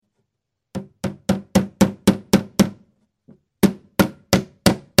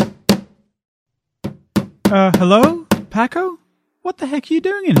Hello? Paco? What the heck are you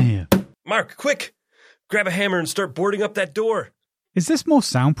doing in here? Mark, quick! Grab a hammer and start boarding up that door. Is this more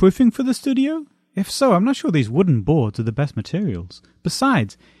soundproofing for the studio? If so, I'm not sure these wooden boards are the best materials.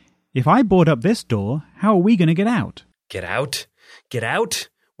 Besides, if I board up this door, how are we going to get out? Get out? Get out?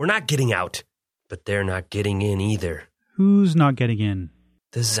 We're not getting out. But they're not getting in either. Who's not getting in?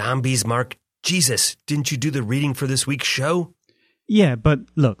 The zombies, Mark. Jesus, didn't you do the reading for this week's show? Yeah, but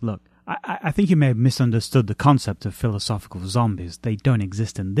look. I think you may have misunderstood the concept of philosophical zombies. They don't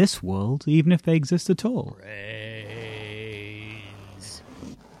exist in this world, even if they exist at all. Praise.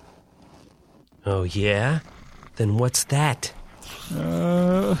 Oh, yeah? Then what's that?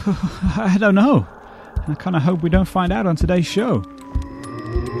 I don't know. I kind of hope we don't find out on today's show.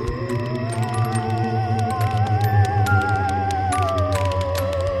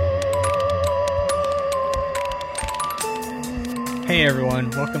 Hey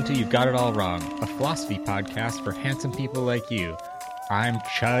everyone, welcome to You've Got It All Wrong, a philosophy podcast for handsome people like you. I'm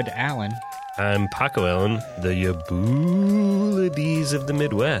Chud Allen. I'm Paco Allen, the Yabulides of the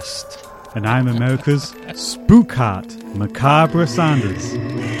Midwest. And I'm America's spook heart, Macabre Sanders.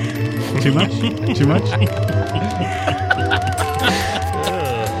 Too much? Too much?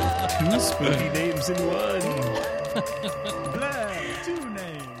 Two spooky names in one. Two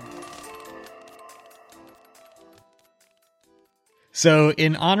names. So,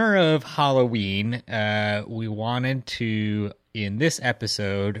 in honor of Halloween, we wanted to, in this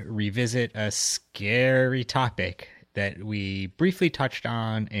episode, revisit a scary topic that we briefly touched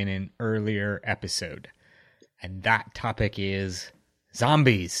on in an earlier episode. And that topic is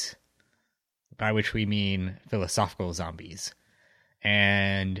zombies, by which we mean philosophical zombies.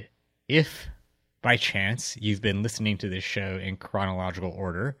 And if, by chance, you've been listening to this show in chronological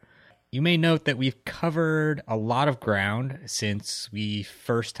order, you may note that we've covered a lot of ground since we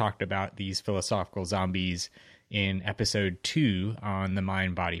first talked about these philosophical zombies in episode 2 on the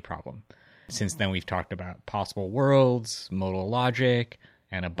mind-body problem. Since then, we've talked about possible worlds, modal logic,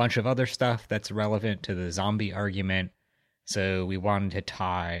 and a bunch of other stuff that's relevant to the zombie argument. So we wanted to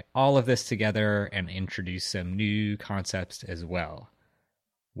tie all of this together and introduce some new concepts as well.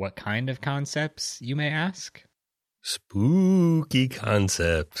 What kind of concepts, you may ask? Spooky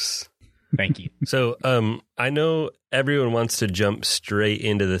concepts. Thank you. So, I know everyone wants to jump straight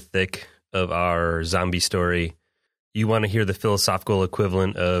into the thick of our zombie story. You want to hear the philosophical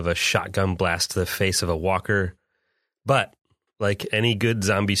equivalent of a shotgun blast to the face of a walker. But, like any good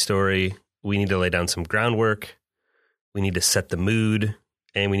zombie story, we need to lay down some groundwork. We need to set the mood,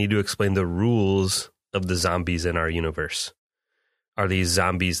 and we need to explain the rules of the zombies in our universe. Are these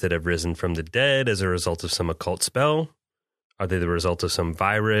zombies that have risen from the dead as a result of some occult spell? Are they the result of some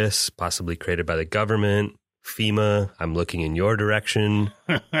virus, possibly created by the government? FEMA, I'm looking in your direction.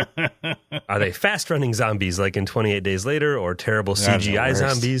 Are they fast-running zombies like in 28 Days Later, or terrible CGI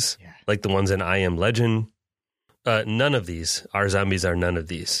zombies like the ones in I Am Legend? None of these. Our zombies are none of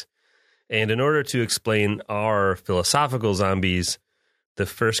these. And in order to explain our philosophical zombies, the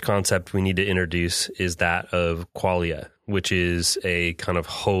first concept we need to introduce is that of qualia, which is a kind of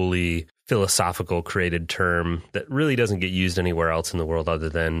holy philosophical created term that really doesn't get used anywhere else in the world other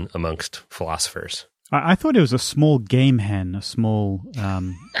than amongst philosophers. I thought it was a small game hen, a small,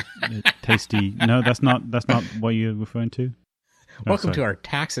 tasty. No, that's not what you're referring to. Welcome to our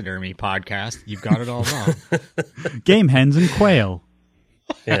taxidermy podcast. You've got it all wrong. Game hens and quail.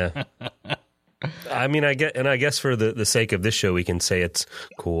 Yeah. I mean, I guess for the sake of this show, we can say it's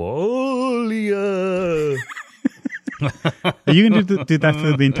qualia. Are you going to do that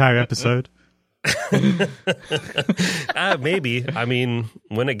for the entire episode? Maybe. I mean,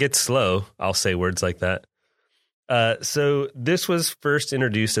 when it gets slow, I'll say words like that. So this was first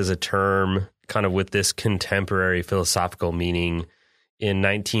introduced as a term kind of with this contemporary philosophical meaning in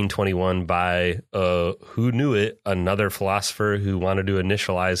 1921 by, who knew it, another philosopher who wanted to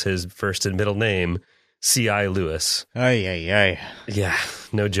initialize his first and middle name, C.I. Lewis. Ay. Yeah,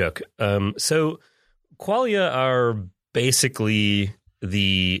 no joke. So qualia are basically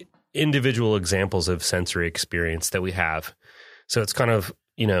the individual examples of sensory experience that we have. So it's kind of,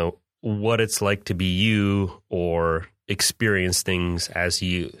 what it's like to be you or experience things as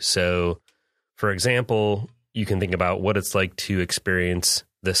you. So, for example, you can think about what it's like to experience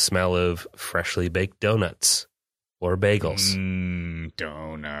the smell of freshly baked donuts or bagels.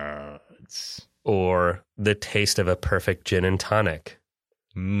 Donuts. Or the taste of a perfect gin and tonic.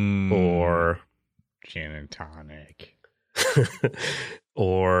 Or gin and tonic.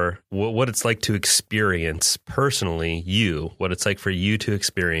 Or what it's like to experience personally, what it's like for you to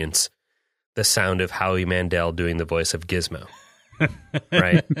experience the sound of Howie Mandel doing the voice of Gizmo.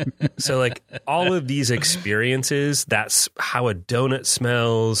 Right. So like all of these experiences, that's how a donut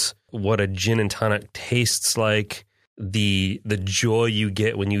smells, what a gin and tonic tastes like, the joy you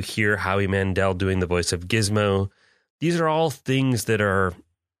get when you hear Howie Mandel doing the voice of Gizmo. These are all things that are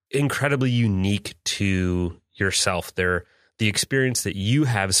incredibly unique to yourself. They're the experience that you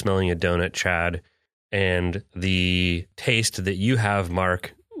have smelling a donut, Chad, and the taste that you have,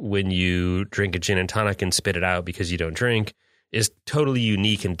 Mark, when you drink a gin and tonic and spit it out because you don't drink, is totally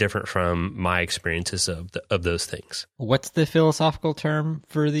unique and different from my experiences of those things. What's the philosophical term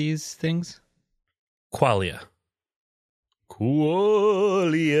for these things? Qualia.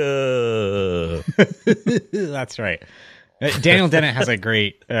 That's right. Daniel Dennett has a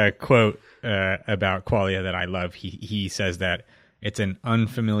great quote about qualia that I love. He says that it's an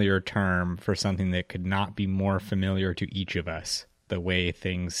unfamiliar term for something that could not be more familiar to each of us, the way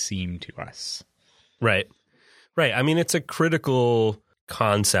things seem to us. Right. Right. I mean, it's a critical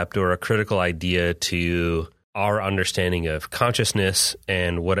concept or a critical idea to our understanding of consciousness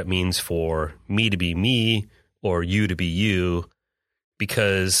and what it means for me to be me or you to be you,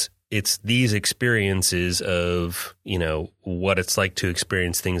 because it's these experiences of, you know, what it's like to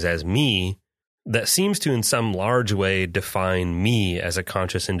experience things as me that seems to, in some large way, define me as a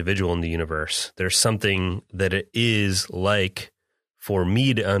conscious individual in the universe. There's something that it is like for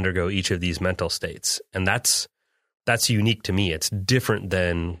me to undergo each of these mental states. And that's unique to me. It's different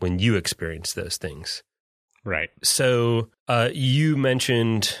than when you experience those things. Right. So you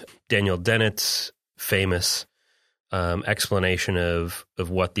mentioned Daniel Dennett's famous explanation of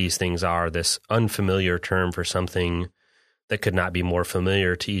what these things are, this unfamiliar term for something that could not be more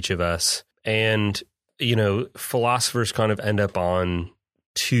familiar to each of us. And, you know, philosophers kind of end up on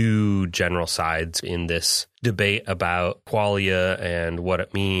two general sides in this debate about qualia and what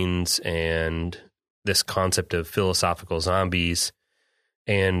it means and this concept of philosophical zombies.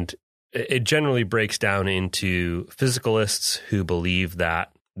 And it generally breaks down into physicalists who believe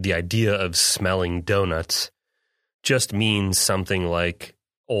that the idea of smelling donuts just means something like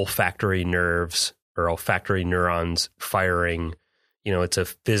olfactory nerves or olfactory neurons firing. You know, it's a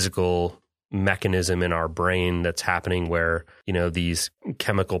physical mechanism in our brain that's happening where, you know, these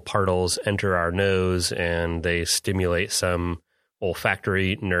chemical particles enter our nose and they stimulate some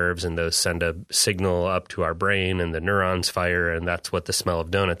olfactory nerves, and those send a signal up to our brain and the neurons fire, and that's what the smell of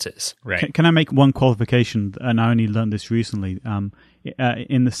donuts is. Right. Can I make one qualification? And I only learned this recently.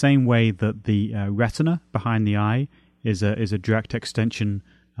 In the same way that the retina behind the eye is a direct extension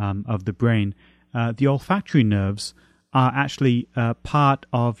of the brain, the olfactory nerves are actually part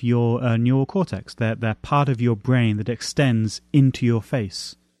of your neural cortex. They're part of your brain that extends into your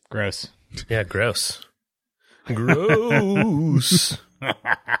face. Gross. Yeah, gross. Gross.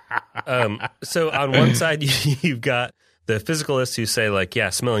 So on one side, you've got the physicalists who say, like, yeah,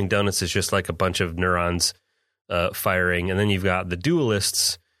 smelling donuts is just like a bunch of neurons firing. And then you've got the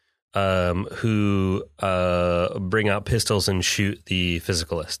dualists who bring out pistols and shoot the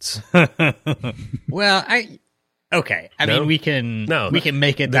physicalists. Well, okay. I mean, we can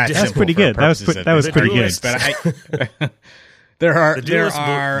make it that That's simple. pretty good. That was pretty good. But there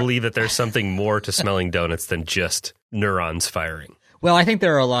dualists believe that there's something more to smelling donuts than just neurons firing. Well, I think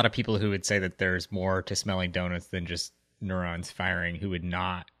there are a lot of people who would say that there's more to smelling donuts than just neurons firing, who would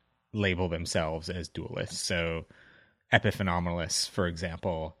not label themselves as dualists. So epiphenomenalists, for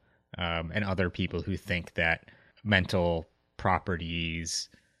example, and other people who think that mental properties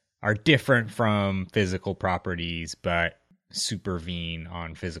are different from physical properties, but supervene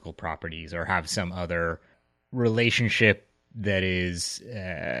on physical properties, or have some other relationship that is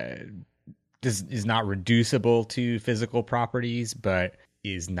not reducible to physical properties, but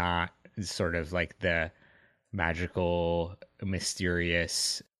is not sort of like the magical,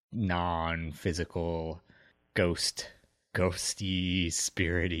 mysterious, non-physical, ghosty,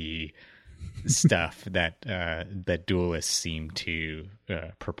 spirity stuff that dualists seem to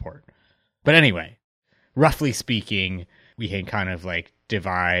purport. But anyway, roughly speaking, we can kind of like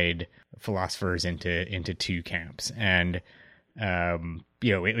divide philosophers into two camps, and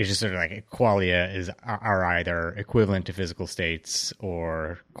it was just sort of like qualia are either equivalent to physical states,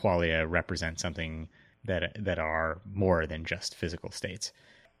 or qualia represent something that are more than just physical states.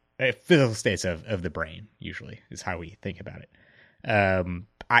 Physical states of the brain, usually, is how we think about it.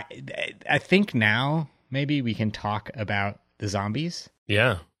 I think now maybe we can talk about the zombies.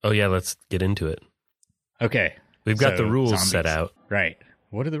 Yeah. Oh, yeah, let's get into it. Okay. We've got the rules zombies. set out. Right.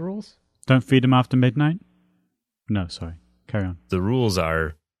 What are the rules? Don't feed them after midnight? No, sorry. Carry on. The rules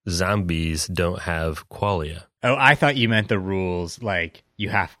are zombies don't have qualia. Oh, I thought you meant the rules like you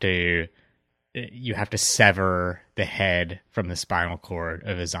have to you have to sever the head from the spinal cord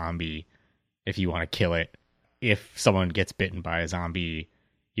of a zombie if you want to kill it. If someone gets bitten by a zombie,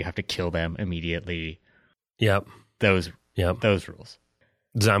 you have to kill them immediately. Yep. Those rules.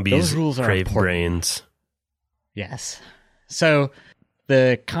 Zombies Those rules are crave important. brains. Yes. So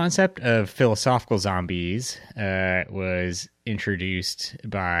the concept of philosophical zombies was introduced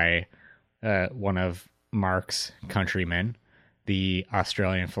by one of Mark's countrymen, the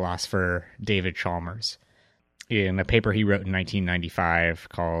Australian philosopher David Chalmers, in a paper he wrote in 1995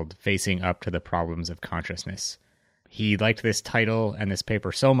 called Facing Up to the Problems of Consciousness. He liked this title and this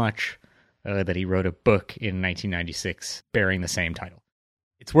paper so much that he wrote a book in 1996 bearing the same title.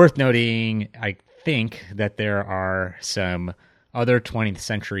 It's worth noting, I think, that there are some other 20th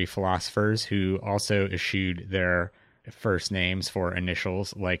century philosophers who also eschewed their first names for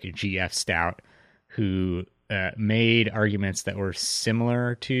initials, like G.F. Stout, who made arguments that were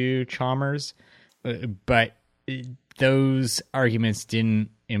similar to Chalmers, but those arguments didn't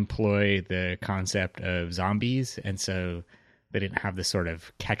employ the concept of zombies, and so they didn't have the sort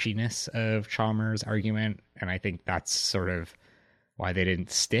of catchiness of Chalmers' argument, and I think that's sort of why they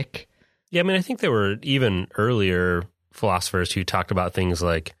didn't stick. Yeah, I mean, I think there were even earlier philosophers who talked about things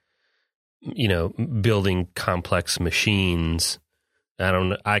like, building complex machines.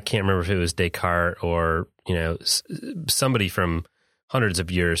 I can't remember if it was Descartes or, somebody from hundreds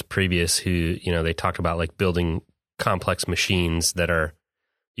of years previous who, they talked about like building complex machines that are,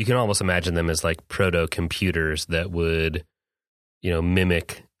 you can almost imagine them as like proto-computers that would,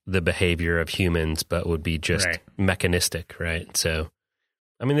 mimic the behavior of humans, but would be just mechanistic, right? So,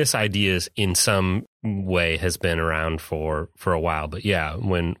 I mean, this idea is in some way has been around for a while, but yeah,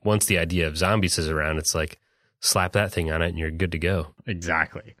 once the idea of zombies is around, it's like slap that thing on it and you're good to go.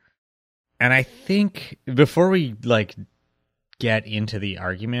 Exactly. And I think before we get into the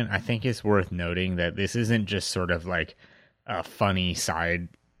argument, I think it's worth noting that this isn't just sort of like a funny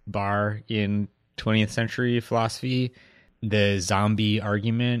sidebar in 20th century philosophy. The zombie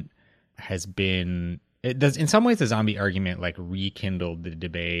argument has been, in some ways the zombie argument like rekindled the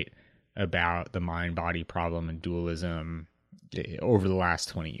debate about the mind-body problem and dualism over the last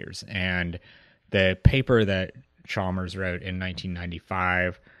 20 years. And the paper that Chalmers wrote in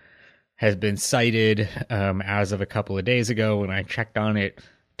 1995 has been cited as of a couple of days ago when I checked on it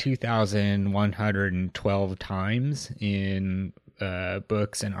 2,112 times in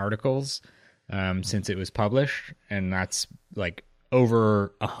books and articles since it was published. And that's like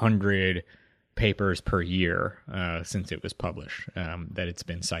over 100 papers per year since it was published that it's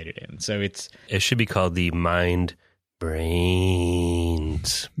been cited in. So it should be called the mind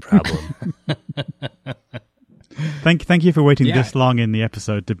brains problem. Thank you for waiting this long in the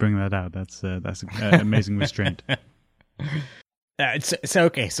episode to bring that out. That's amazing restraint.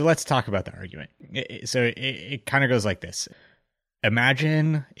 Okay, so let's talk about the argument. It kind of goes like this.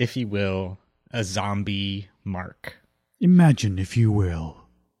 Imagine, if you will, a zombie Mark. Imagine, if you will.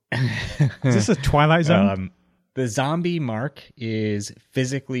 Is this a Twilight Zone? The zombie Mark is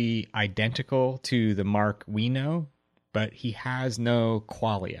physically identical to the Mark we know, but he has no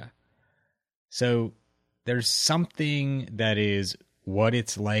qualia. So there's something that is what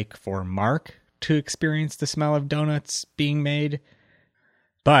it's like for Mark to experience the smell of donuts being made,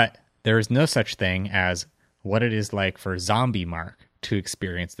 but there is no such thing as what it is like for zombie Mark to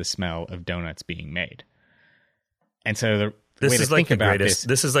experience the smell of donuts being made. And so this is like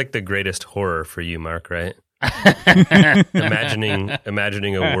the greatest horror for you, Mark, right?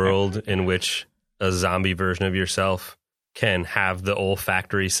 imagining a world in which a zombie version of yourself can have the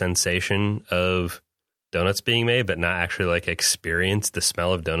olfactory sensation of donuts being made, but not actually like experience the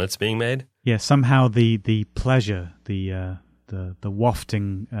smell of donuts being made. Yeah, somehow the pleasure, the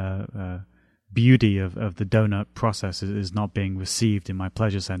wafting beauty of the donut process is not being received in my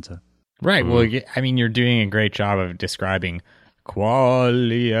pleasure center. Right. Well, I mean, you're doing a great job of describing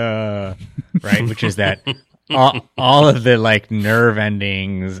qualia, right? Which is that all of the like nerve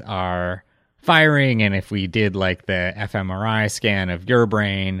endings are firing, and if we did like the fMRI scan of your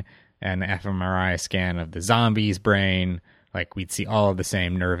brain and the fMRI scan of the zombie's brain, like we'd see all of the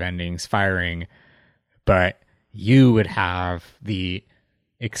same nerve endings firing, but you would have the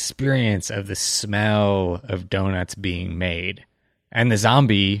experience of the smell of donuts being made, and the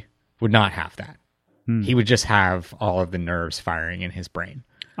zombie would not have that. He would just have all of the nerves firing in his brain.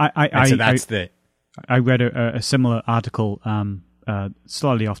 I read a similar article,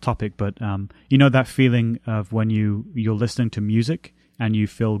 slightly off topic, but you know that feeling of when you're listening to music and you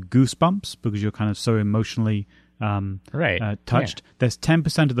feel goosebumps because you're kind of so emotionally touched. Yeah. There's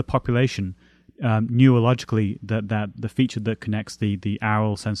 10% of the population neurologically that the feature that connects the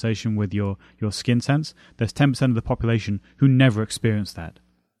aural sensation with your skin sense, there's 10% of the population who never experience that.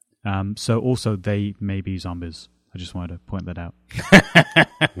 So also they may be zombies. I just wanted to point that out.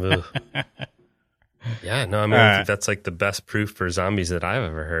 Yeah, no, I mean, I think that's like the best proof for zombies that I've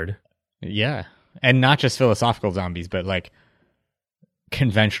ever heard. Yeah. And not just philosophical zombies, but like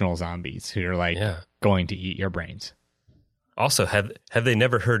conventional zombies who are like going to eat your brains. Also, have they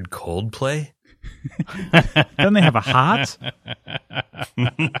never heard Coldplay? Don't they have a heart?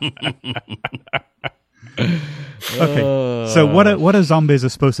 Okay, so what are zombies are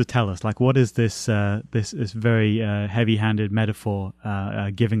supposed to tell us? Like, what is this this very heavy-handed metaphor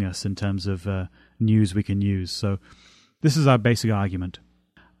giving us in terms of news we can use? So this is our basic argument.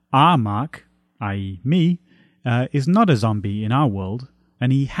 Our Mark, i.e. me, is not a zombie in our world,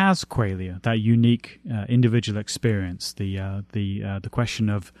 and he has qualia, that unique individual experience, the question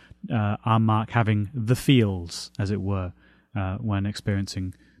of our Mark having the feels, as it were, when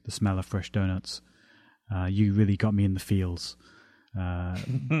experiencing the smell of fresh donuts. You really got me in the feels. But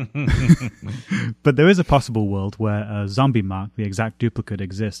there is a possible world where a zombie Mark, the exact duplicate,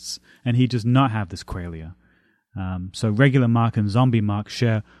 exists, and he does not have this qualia. So regular Mark and zombie Mark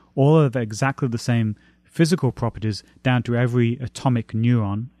share all of exactly the same physical properties down to every atomic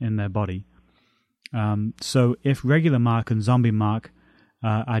neuron in their body. So if regular Mark and zombie Mark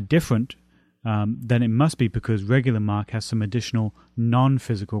are different, then it must be because regular Mark has some additional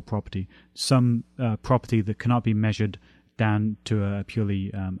non-physical property, some property that cannot be measured down to a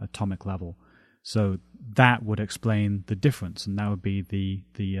purely atomic level. So that would explain the difference, and that would be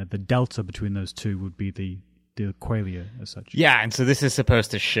the delta between those two would be the qualia as such. Yeah, and so this is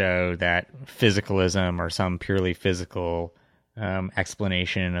supposed to show that physicalism or some purely physical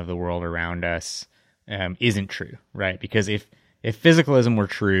explanation of the world around us isn't true, right? Because if physicalism were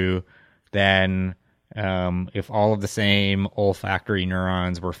true, then if all of the same olfactory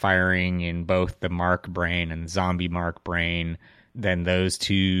neurons were firing in both the Mark brain and the zombie Mark brain, then those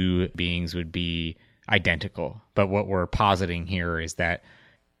two beings would be identical. But what we're positing here is that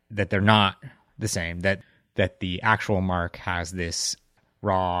they're not the same, that the actual Mark has this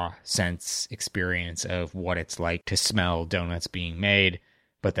raw sense experience of what it's like to smell donuts being made,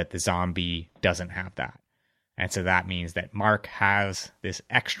 but that the zombie doesn't have that. And so that means that Mark has this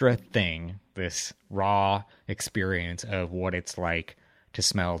extra thing, this raw experience of what it's like to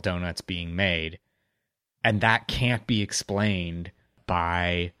smell donuts being made. And that can't be explained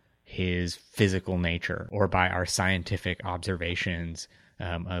by his physical nature or by our scientific observations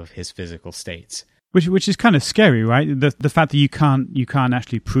of his physical states. Which is kind of scary, right? The fact that you can't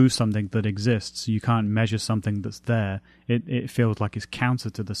actually prove something that exists, you can't measure something that's there. It feels like it's counter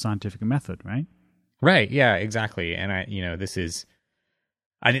to the scientific method, right? Right. Yeah. Exactly. And I think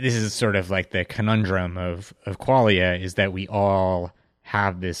this is sort of like the conundrum of qualia, is that we all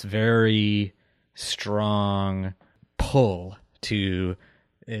have this very strong pull to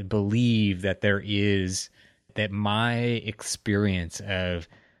believe that that my experience of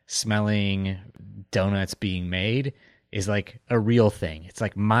smelling donuts being made is like a real thing. It's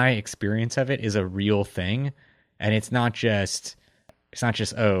like my experience of it is a real thing, and it's not just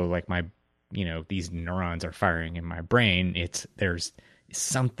like my, these neurons are firing in my brain. There's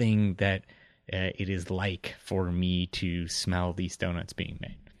something that it is like for me to smell these donuts being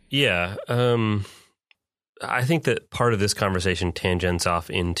made. Yeah, I think that part of this conversation tangents off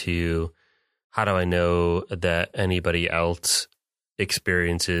into how do I know that anybody else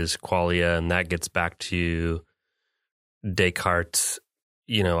experiences qualia, and that gets back to Descartes'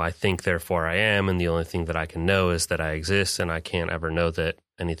 I think therefore I am, and the only thing that I can know is that I exist, and I can't ever know that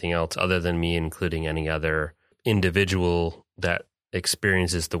anything else other than me, including any other individual that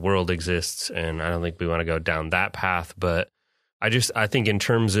experiences the world, exists. And I don't think we want to go down that path, but I think in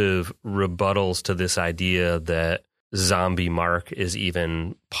terms of rebuttals to this idea that zombie Mark is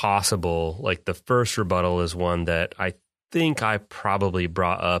even possible, like the first rebuttal is one that I think I probably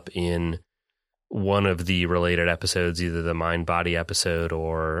brought up in one of the related episodes, either the Mind Body episode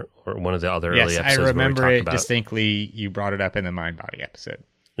or one of the other early episodes. I remember it distinctly. You brought it up in the Mind Body episode.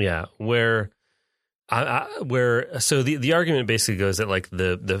 Yeah, where so the argument basically goes that like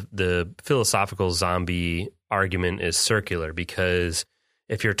the philosophical zombie argument is circular, because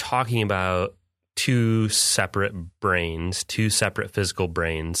if you're talking about two separate physical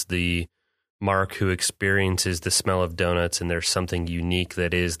brains, the Mark who experiences the smell of donuts, and there's something unique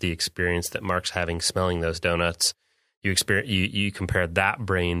that is the experience that Mark's having smelling those donuts. You compare that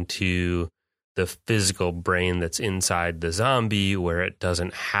brain to the physical brain that's inside the zombie, where it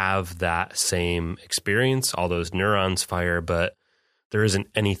doesn't have that same experience. All those neurons fire, but there isn't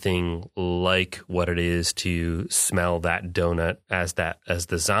anything like what it is to smell that donut as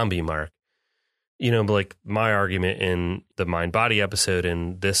the zombie mark. But like my argument in the Mind Body episode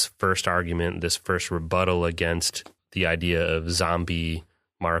and this first rebuttal against the idea of zombie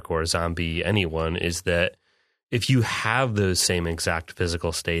mark or zombie anyone is that if you have those same exact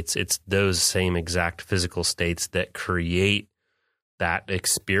physical states, it's those same exact physical states that create that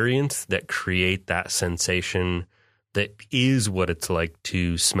experience, that create that sensation, that is what it's like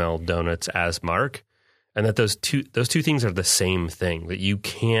to smell donuts as Mark, and that those two things are the same thing, that you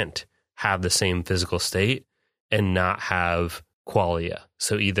can't have the same physical state and not have qualia.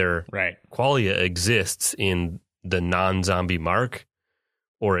 So either qualia exists in the non-zombie Mark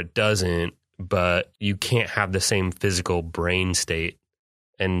or it doesn't, but you can't have the same physical brain state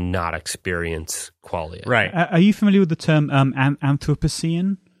and not experience qualia. Right. Are you familiar with the term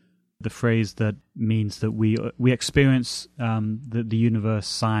Anthropocene? The phrase that means that we experience the universe,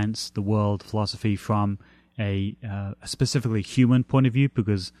 science, the world, philosophy from a specifically human point of view,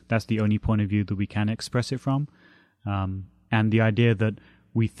 because that's the only point of view that we can express it from. And the idea that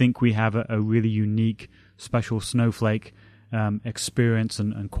we think we have a really unique, special snowflake experience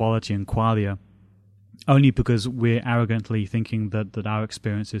and quality and qualia only because we're arrogantly thinking that our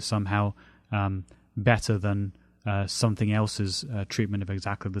experience is somehow better than something else's treatment of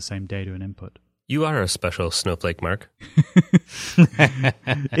exactly the same data and input. You are a special snowflake, Mark.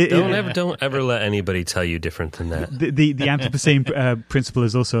 Don't ever let anybody tell you different than that. The Anthropocene principle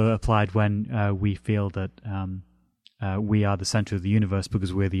is also applied when we feel that we are the center of the universe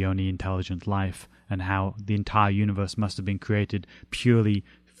because we're the only intelligent life, and how the entire universe must have been created purely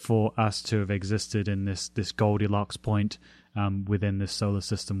for us to have existed in this Goldilocks point within this solar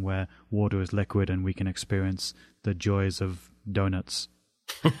system where water is liquid and we can experience the joys of donuts.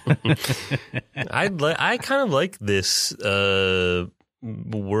 I kind of like this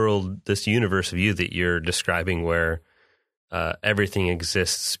world, this universe view that you're describing, where everything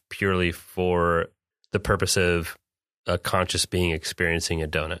exists purely for the purpose of a conscious being experiencing a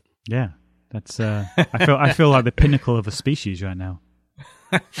donut. Yeah, that's. I feel like the pinnacle of a species right now.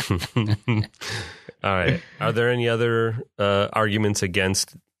 All right. Are there any other arguments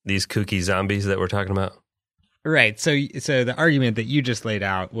against these kooky zombies that we're talking about? Right. So the argument that you just laid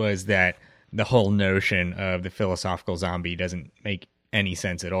out was that the whole notion of the philosophical zombie doesn't make any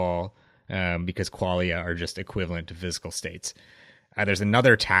sense at all because qualia are just equivalent to physical states. There's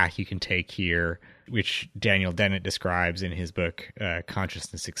another tack you can take here, which Daniel Dennett describes in his book,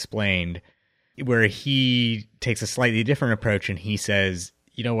 Consciousness Explained, where he takes a slightly different approach and he says,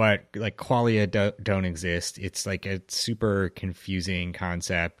 you know what, like qualia don't exist. It's like a super confusing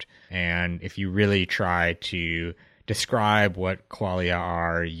concept. And if you really try to describe what qualia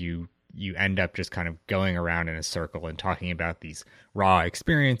are, you end up just kind of going around in a circle and talking about these raw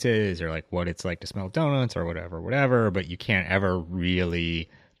experiences or like what it's like to smell donuts or whatever, but you can't ever really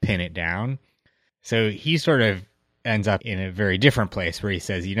pin it down. So he sort of ends up in a very different place where he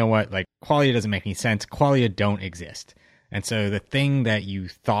says, you know what, like qualia doesn't make any sense. Qualia don't exist. And so the thing that you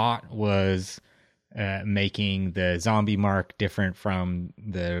thought was making the zombie mark different from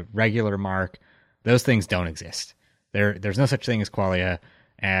the regular mark, those things don't exist. There's no such thing as qualia.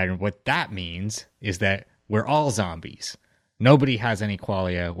 And what that means is that we're all zombies. Nobody has any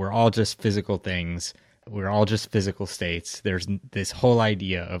qualia. We're all just physical things. We're all just physical states. There's this whole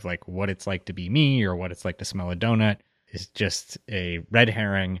idea of like what it's like to be me or what it's like to smell a donut is just a red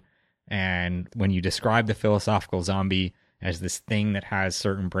herring. And when you describe the philosophical zombie as this thing that has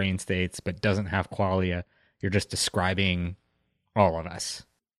certain brain states but doesn't have qualia, you're just describing all of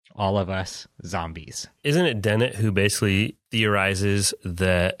us zombies. Isn't it Dennett who basically theorizes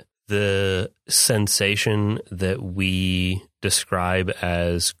that the sensation that we describe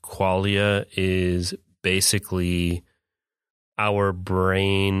as qualia is basically our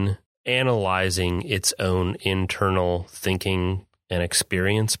brain analyzing its own internal thinking and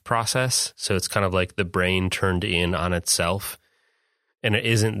experience process? So it's kind of like the brain turned in on itself. And it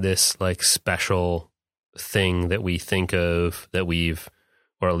isn't this like special thing that we think of that we've,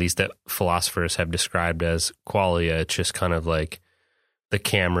 or at least that philosophers have described as qualia. It's just kind of like the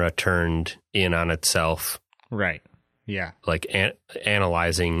camera turned in on itself. Right. Yeah. Like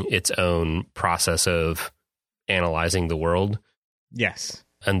analyzing its own process of analyzing the world. Yes.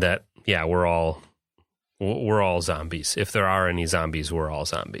 And that, yeah, we're all zombies. If there are any zombies, we're all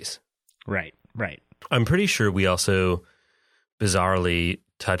zombies. Right. Right. I'm pretty sure we also bizarrely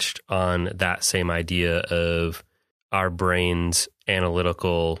touched on that same idea of our brain's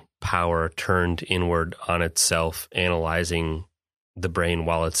analytical power turned inward on itself, analyzing the brain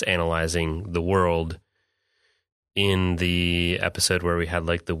while it's analyzing the world in the episode where we had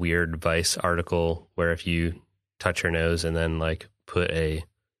like the weird Vice article where if you touch your nose and then like put a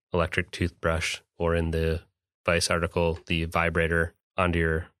electric toothbrush, or in the Vice article, the vibrator onto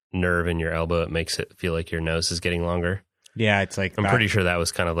your nerve in your elbow, it makes it feel like your nose is getting longer. Yeah, it's like I'm pretty sure that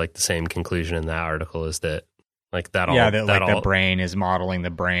was kind of like the same conclusion in that article, is that like that all the brain is modeling the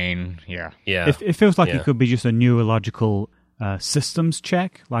brain. Yeah. It feels like it could be just a neurological systems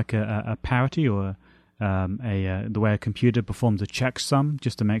check, like a parity, or the way a computer performs a checksum,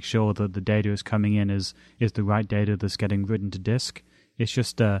 just to make sure that the data is coming in is the right data that's getting written to disk. It's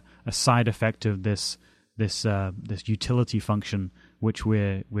just a side effect of this utility function, which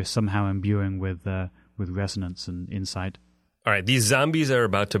we're somehow imbuing with resonance and insight. All right, these zombies are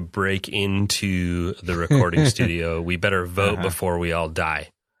about to break into the recording studio. We better vote before we all die.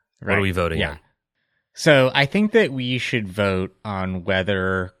 Right. What are we voting on? So I think that we should vote on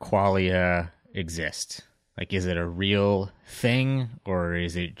whether qualia exist. Like, is it a real thing, or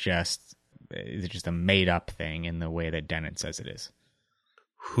is it just a made up thing in the way that Dennett says it is?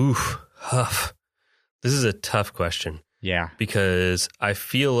 Huff. This is a tough question. Yeah. Because I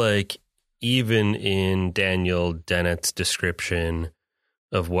feel like even in Daniel Dennett's description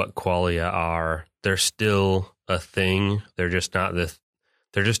of what qualia are, they're still a thing. They're just not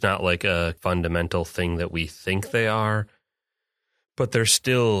like a fundamental thing that we think they are. But they're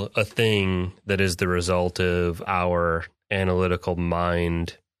still a thing that is the result of our analytical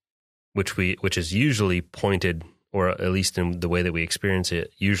mind, which is usually pointed, or at least in the way that we experience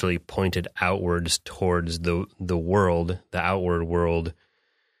it, usually pointed outwards towards the world, the outward world,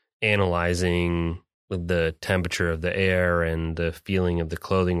 analyzing the temperature of the air and the feeling of the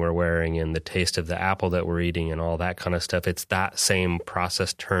clothing we're wearing and the taste of the apple that we're eating and all that kind of stuff. It's that same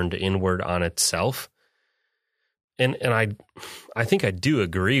process turned inward on itself. And I think I do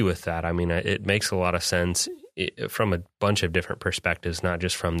agree with that. I mean, it makes a lot of sense from a bunch of different perspectives, not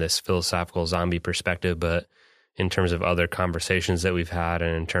just from this philosophical zombie perspective, but in terms of other conversations that we've had,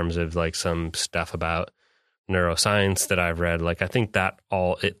 and in terms of like some stuff about neuroscience that I've read. Like, I think that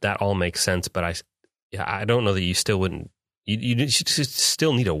all makes sense, but I don't know that you still wouldn't. You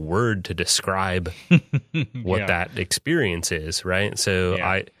still need a word to describe what that experience is, right? So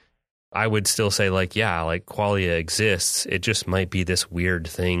I would still say like qualia exists. It just might be this weird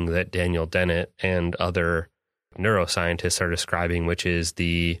thing that Daniel Dennett and other neuroscientists are describing, which is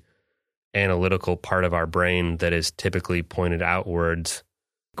the analytical part of our brain that is typically pointed outwards,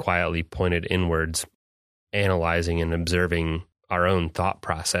 quietly pointed inwards, analyzing and observing our own thought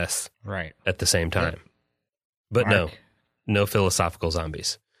process at the same time. But no philosophical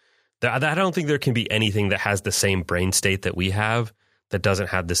zombies. I don't think there can be anything that has the same brain state that we have that doesn't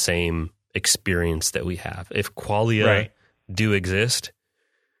have the same experience that we have. If qualia do exist,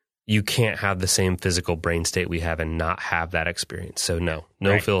 you can't have the same physical brain state we have and not have that experience. So no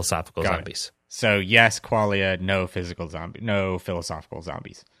philosophical zombies. So yes, qualia, no philosophical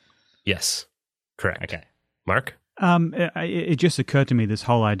zombies. Yes, correct. Okay. Mark? It just occurred to me, this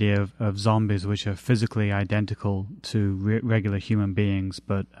whole idea of zombies, which are physically identical to regular human beings,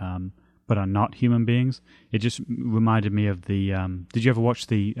 but are not human beings. It just reminded me of the. Did you ever watch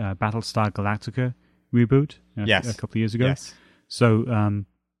the Battlestar Galactica reboot? Yes. A couple of years ago. Yes. So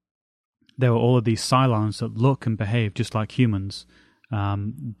there were all of these Cylons that look and behave just like humans,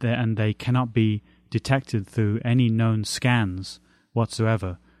 and they cannot be detected through any known scans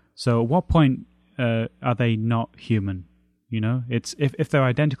whatsoever. So at what point are they not human? You know, it's if they're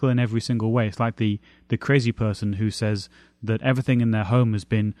identical in every single way. It's like the crazy person who says that everything in their home has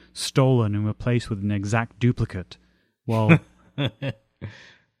been stolen and replaced with an exact duplicate. Well,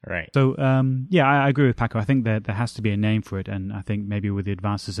 right. So I agree with Paco. I think there has to be a name for it, and I think maybe with the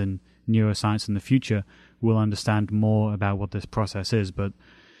advances in neuroscience in the future, we'll understand more about what this process is. But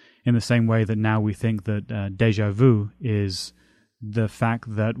in the same way that now we think that déjà vu is the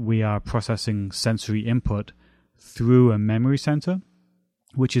fact that we are processing sensory input through a memory center,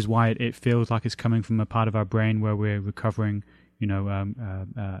 which is why it feels like it's coming from a part of our brain where we're recovering,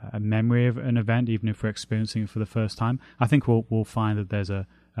 a memory of an event, even if we're experiencing it for the first time. I think we'll find that there's a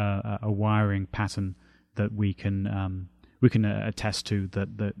wiring pattern that we can attest to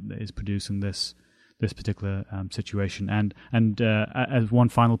that is producing this particular situation. And as one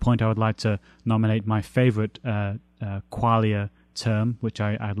final point, I would like to nominate my favorite qualia term, which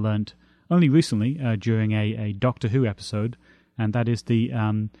I learned only recently during a Doctor Who episode, and that is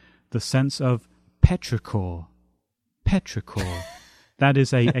the sense of petrichor. Petrichor. That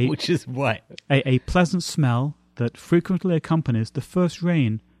is a which is what? A pleasant smell that frequently accompanies the first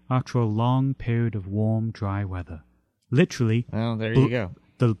rain after a long period of warm, dry weather. Literally, well, there you go.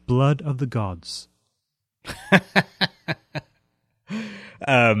 The blood of the gods.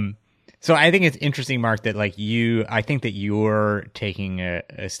 So I think it's interesting, Mark, that I think that you're taking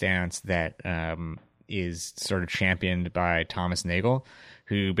a stance that is sort of championed by Thomas Nagel,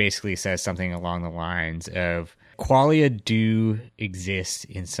 who basically says something along the lines of qualia do exist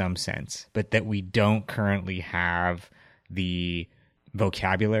in some sense, but that we don't currently have the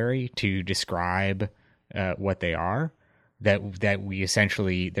vocabulary to describe what they are. That we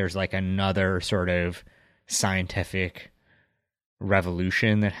essentially, there's like another sort of scientific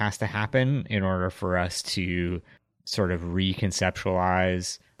revolution that has to happen in order for us to sort of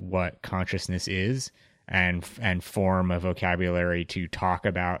reconceptualize what consciousness is and form a vocabulary to talk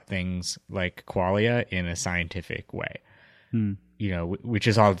about things like qualia in a scientific way. Which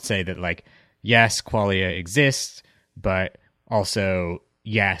is all to say that, like, yes, qualia exists, but also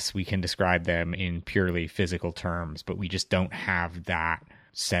yes, we can describe them in purely physical terms, but we just don't have that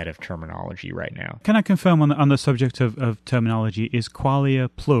set of terminology right now. Can I confirm on the subject of terminology, is qualia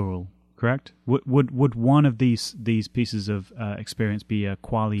plural, correct? Would one of these pieces of experience be a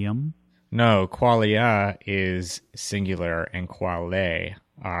qualium? No, qualia is singular and quale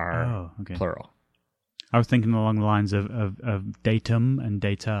are plural. I was thinking along the lines of datum and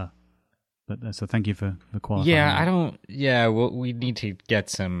data. But so thank you for qualifying. Well, we need to get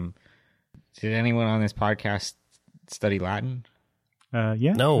some. Did anyone on this podcast study Latin?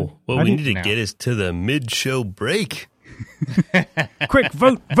 Yeah. No. What we need to get is to the mid-show break. Quick,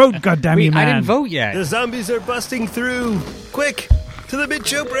 vote, goddammit, man. I didn't vote yet. The zombies are busting through. Quick, to the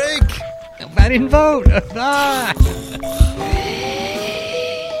mid-show break. I didn't vote.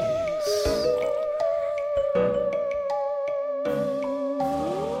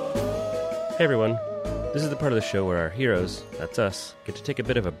 Hey everyone, this is the part of the show where our heroes, that's us, get to take a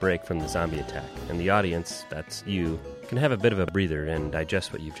bit of a break from the zombie attack, and the audience, that's you, can have a bit of a breather and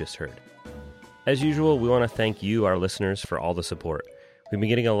digest what you've just heard. As usual, we want to thank you, our listeners, for all the support. We've been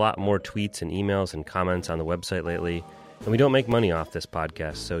getting a lot more tweets and emails and comments on the website lately, and we don't make money off this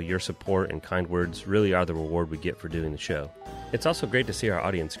podcast, so your support and kind words really are the reward we get for doing the show. It's also great to see our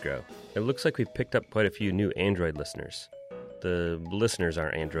audience grow. It looks like we've picked up quite a few new Android listeners. The listeners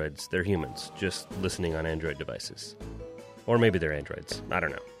aren't androids, they're humans, just listening on Android devices. Or maybe they're androids, I don't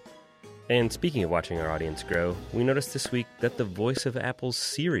know. And speaking of watching our audience grow, we noticed this week that the voice of Apple's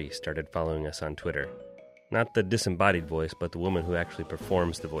Siri started following us on Twitter. Not the disembodied voice, but the woman who actually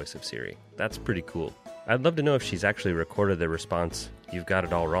performs the voice of Siri. That's pretty cool. I'd love to know if she's actually recorded the response, "You've got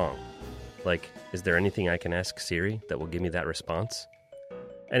it all wrong." Like, is there anything I can ask Siri that will give me that response?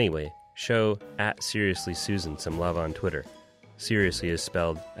 Anyway, show @SeriouslySusan some love on Twitter. Seriously is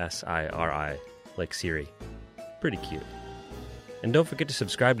spelled S-I-R-I, like Siri. Pretty cute. And don't forget to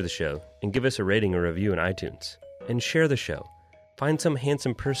subscribe to the show and give us a rating or review in iTunes. And share the show. Find some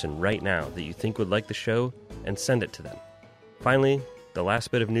handsome person right now that you think would like the show and send it to them. Finally, the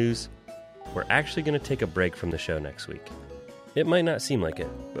last bit of news, we're actually going to take a break from the show next week. It might not seem like it,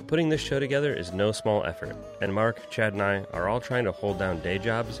 but putting this show together is no small effort. And Mark, Chad, and I are all trying to hold down day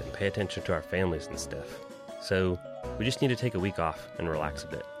jobs and pay attention to our families and stuff. So we just need to take a week off and relax a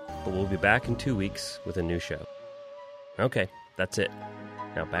bit. But we'll be back in 2 weeks with a new show. Okay, that's it.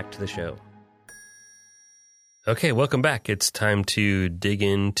 Now back to the show. Okay, welcome back. It's time to dig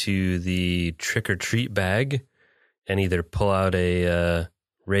into the trick-or-treat bag and either pull out a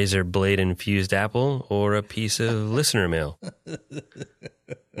razor blade infused apple or a piece of listener mail.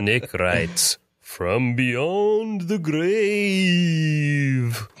 Nick writes, "From beyond the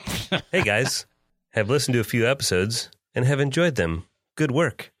grave." Hey guys. Have listened to a few episodes and have enjoyed them. Good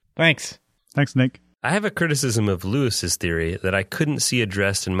work. Thanks, Nick. I have a criticism of Lewis's theory that I couldn't see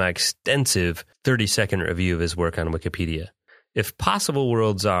addressed in my extensive 30-second review of his work on Wikipedia. If possible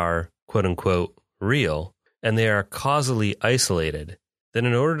worlds are, quote-unquote, real, and they are causally isolated, then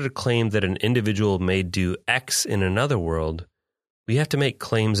in order to claim that an individual may do X in another world, we have to make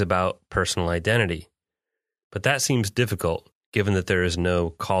claims about personal identity. But that seems difficult, given that there is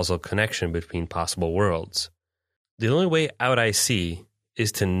no causal connection between possible worlds. The only way out I see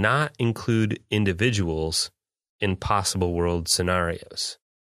is to not include individuals in possible world scenarios.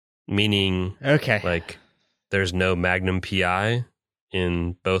 Meaning, like, there's no Magnum PI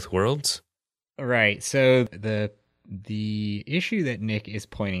in both worlds? Right. So the issue that Nick is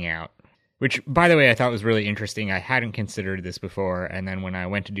pointing out, which, by the way, I thought was really interesting. I hadn't considered this before, and then when I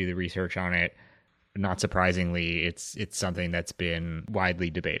went to do the research on it, not surprisingly, it's something that's been widely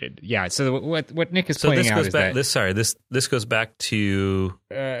debated. Yeah. So what Nick is pointing out is that this goes back to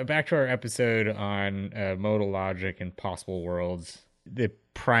our episode on modal logic and possible worlds. The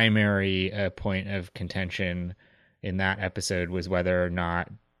primary point of contention in that episode was whether or not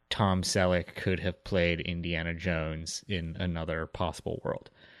Tom Selleck could have played Indiana Jones in another possible world.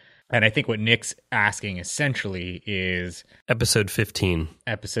 And I think what Nick's asking essentially is... Episode 15.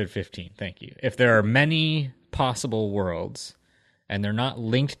 Episode 15, thank you. If there are many possible worlds, and they're not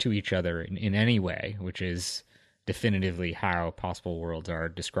linked to each other in any way, which is definitively how possible worlds are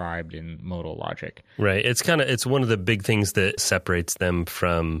described in modal logic. Right. It's one of the big things that separates them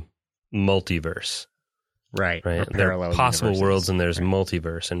from multiverse. Right. Right. There are possible universes. Worlds and there's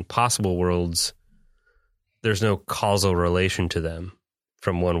multiverse. And possible worlds, there's no causal relation to them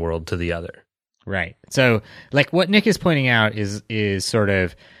from one world to the other. Right. So, like, what Nick is pointing out is sort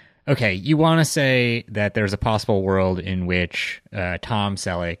of, okay, you want to say that there's a possible world in which Tom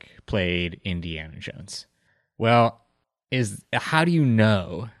Selleck played Indiana Jones. Well, how do you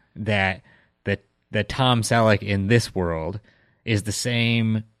know that the Tom Selleck in this world is the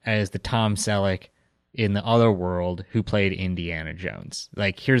same as the Tom Selleck in the other world who played Indiana Jones?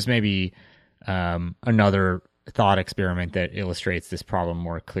 Like, here's maybe another thought experiment that illustrates this problem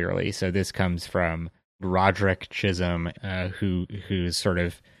more clearly. So this comes from Roderick Chisholm, who's sort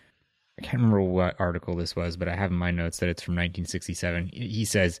of, I can't remember what article this was, but I have in my notes that it's from 1967. He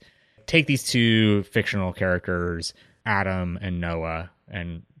says, take these two fictional characters, Adam and Noah,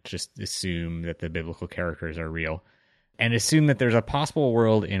 and just assume that the biblical characters are real, and assume that there's a possible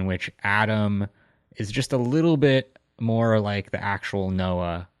world in which Adam is just a little bit more like the actual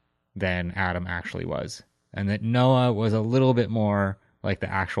Noah than Adam actually was, and that Noah was a little bit more like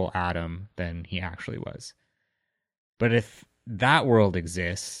the actual Adam than he actually was. But if that world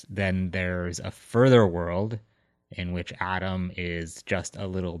exists, then there's a further world in which Adam is just a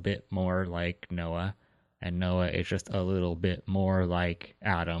little bit more like Noah, and Noah is just a little bit more like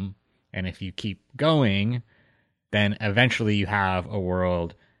Adam. And if you keep going, then eventually you have a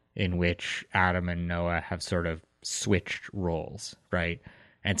world in which Adam and Noah have sort of switched roles, right?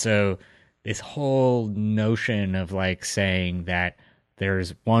 And so this whole notion of like saying that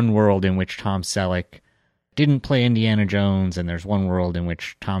there's one world in which Tom Selleck didn't play Indiana Jones, and there's one world in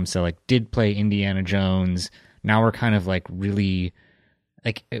which Tom Selleck did play Indiana Jones. Now we're kind of like really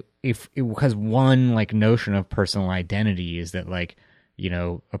like, because one like notion of personal identity is that, like, you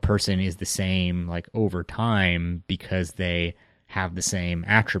know, a person is the same like over time because they have the same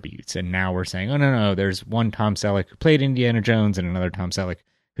attributes. And now we're saying, oh no, there's one Tom Selleck who played Indiana Jones and another Tom Selleck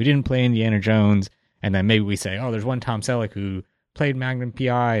who didn't play Indiana Jones. And then maybe we say, oh, there's one Tom Selleck who played Magnum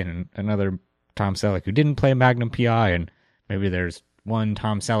PI and another Tom Selleck who didn't play Magnum PI, and maybe there's one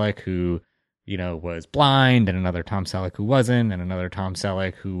Tom Selleck who, you know, was blind, and another Tom Selleck who wasn't, and another Tom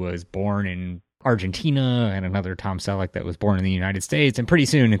Selleck who was born in Argentina, and another Tom Selleck that was born in the United States. And pretty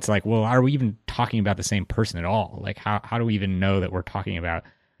soon it's like, well, are we even talking about the same person at all? Like, how do we even know that we're talking about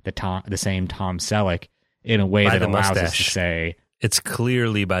the same Tom Selleck in a way that allows us to say... It's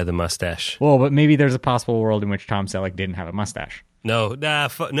clearly by the mustache. Well, but maybe there's a possible world in which Tom Selleck didn't have a mustache. No,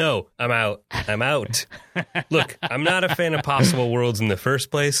 no, I'm out. Look, I'm not a fan of possible worlds in the first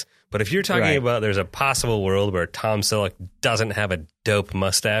place, but if you're talking about there's a possible world where Tom Selleck doesn't have a dope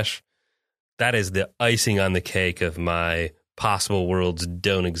mustache, that is the icing on the cake of my possible worlds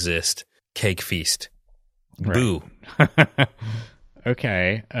don't exist cake feast. Right. Boo.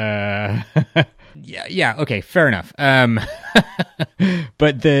 Okay. Yeah. Okay. Fair enough. But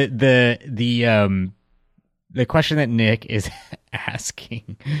the question that Nick is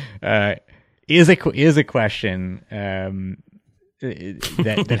asking is a question that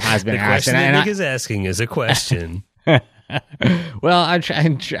has been asked. The question that Nick is asking is a question. Well, I'm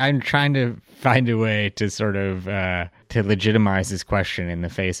trying to find a way to sort of to legitimize this question in the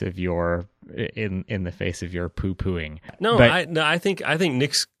face of your in the face of your poo-pooing. No, but, I think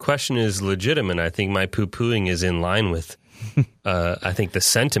Nick's question is legitimate. I think my poo-pooing is in line with I think the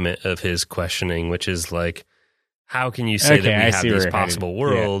sentiment of his questioning, which is like, how can you say that we have these possible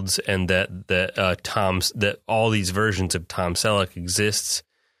worlds and that all these versions of Tom Selleck exists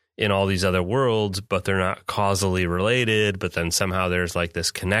in all these other worlds, but they're not causally related, but then somehow there's like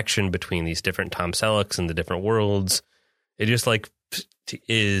this connection between these different Tom Sellecks and the different worlds. It just like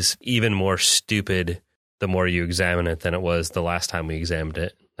is even more stupid the more you examine it than it was the last time we examined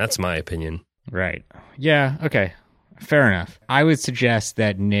it. That's my opinion. Right. Yeah. Okay. Fair enough. I would suggest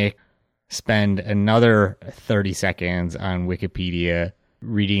that Nick spend another 30 seconds on Wikipedia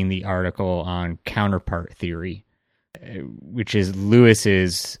reading the article on counterpart theory, which is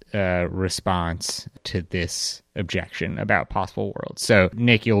Lewis's response to this objection about possible worlds. So,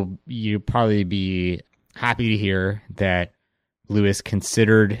 Nick, you'll probably be happy to hear that Lewis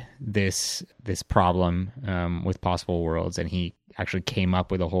considered this problem with possible worlds, and he actually came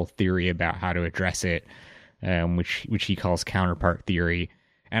up with a whole theory about how to address it, which he calls counterpart theory.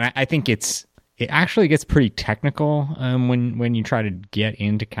 And I think it actually gets pretty technical when you try to get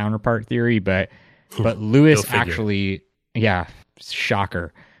into counterpart theory, but Lewis actually, yeah,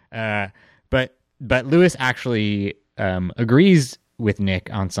 shocker. But Lewis actually agrees with Nick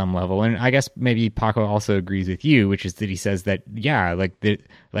on some level, and I guess maybe Paco also agrees with you, which is that he says that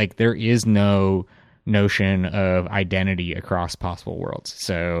there is no notion of identity across possible worlds.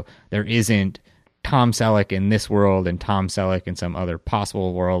 So there isn't Tom Selleck in this world and Tom Selleck in some other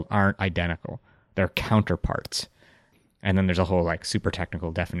possible world aren't identical. They're counterparts. And then there's a whole like super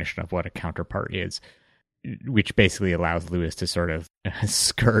technical definition of what a counterpart is, which basically allows Lewis to sort of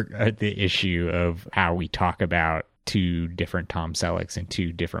skirt the issue of how we talk about two different Tom Sellecks in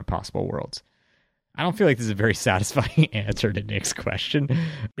two different possible worlds. I don't feel like this is a very satisfying answer to Nick's question.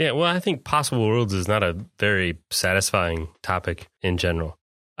 Yeah, well, I think possible worlds is not a very satisfying topic in general.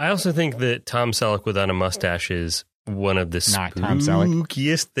 I also think that Tom Selleck without a mustache is one of the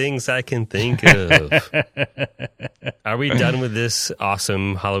spookiest things I can think of. Are we done with this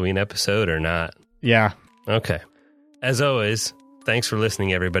awesome Halloween episode or not? Yeah. Okay. As always, thanks for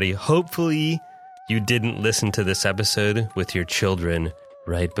listening, everybody. Hopefully you didn't listen to this episode with your children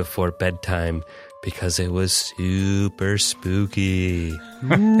right before bedtime because it was super spooky.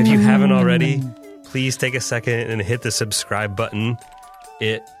 If you haven't already, please take a second and hit the subscribe button.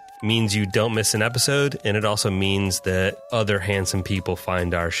 It means you don't miss an episode, and it also means that other handsome people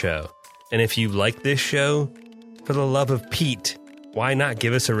find our show. And if you like this show, for the love of Pete, why not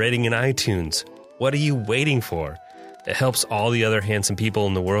give us a rating in iTunes? What are you waiting for? It helps all the other handsome people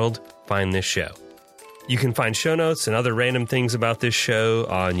in the world find this show. You can find show notes and other random things about this show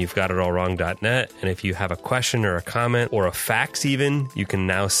on you'vegotitalwrong.net. And if you have a question or a comment or a fax even, you can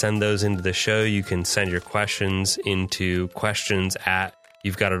now send those into the show. You can send your questions into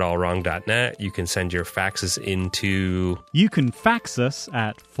questions@you'vegotitalwrong.net. You can send your faxes into... You can fax us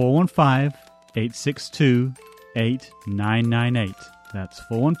at 415-862-8998. That's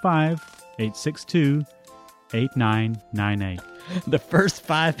 415-862-8998. The first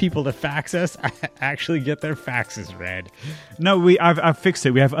 5 people to fax us actually get their faxes read. No, I've fixed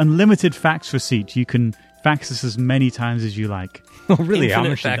it. We have unlimited fax receipt. You can fax us as many times as you like. Oh, really? Infinite How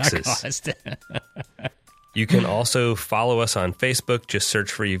much faxes. did that cost? You can also follow us on Facebook. Just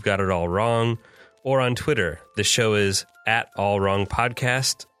search for You've Got It All Wrong. Or on Twitter. The show is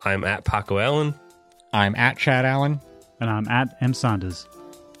 @AllWrongPodcast. I'm @Paco Allen. I'm @Chad Allen. And I'm @M Saunders.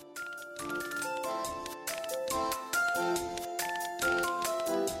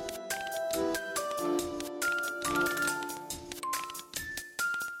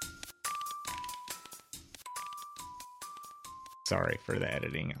 Sorry for the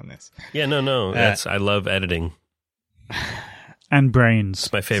editing on this. Yeah, no. I love editing. And brains.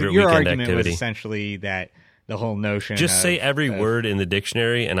 It's my favorite your weekend argument activity. was essentially that the whole notion Just say every word in the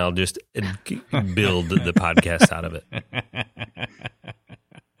dictionary and I'll just build the podcast out of it.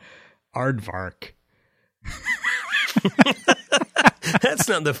 Aardvark. That's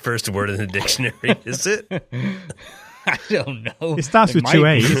not the first word in the dictionary, is it? I don't know. It starts with 2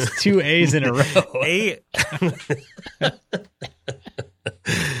 A's. It's 2 A's in a row.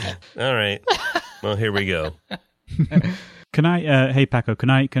 All right. Well, here we go. Can I, hey Paco, can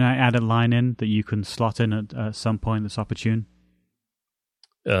I add a line in that you can slot in at some point that's opportune?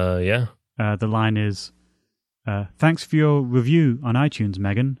 Yeah. The line is, thanks for your review on iTunes,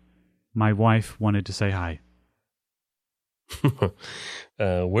 Megan. My wife wanted to say hi.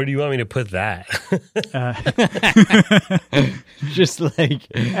 Where do you want me to put that? Just like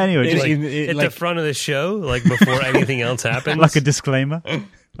anyway, just at the front of the show, like before anything else happens, like a disclaimer,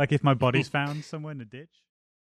 like if my body's found somewhere in the ditch.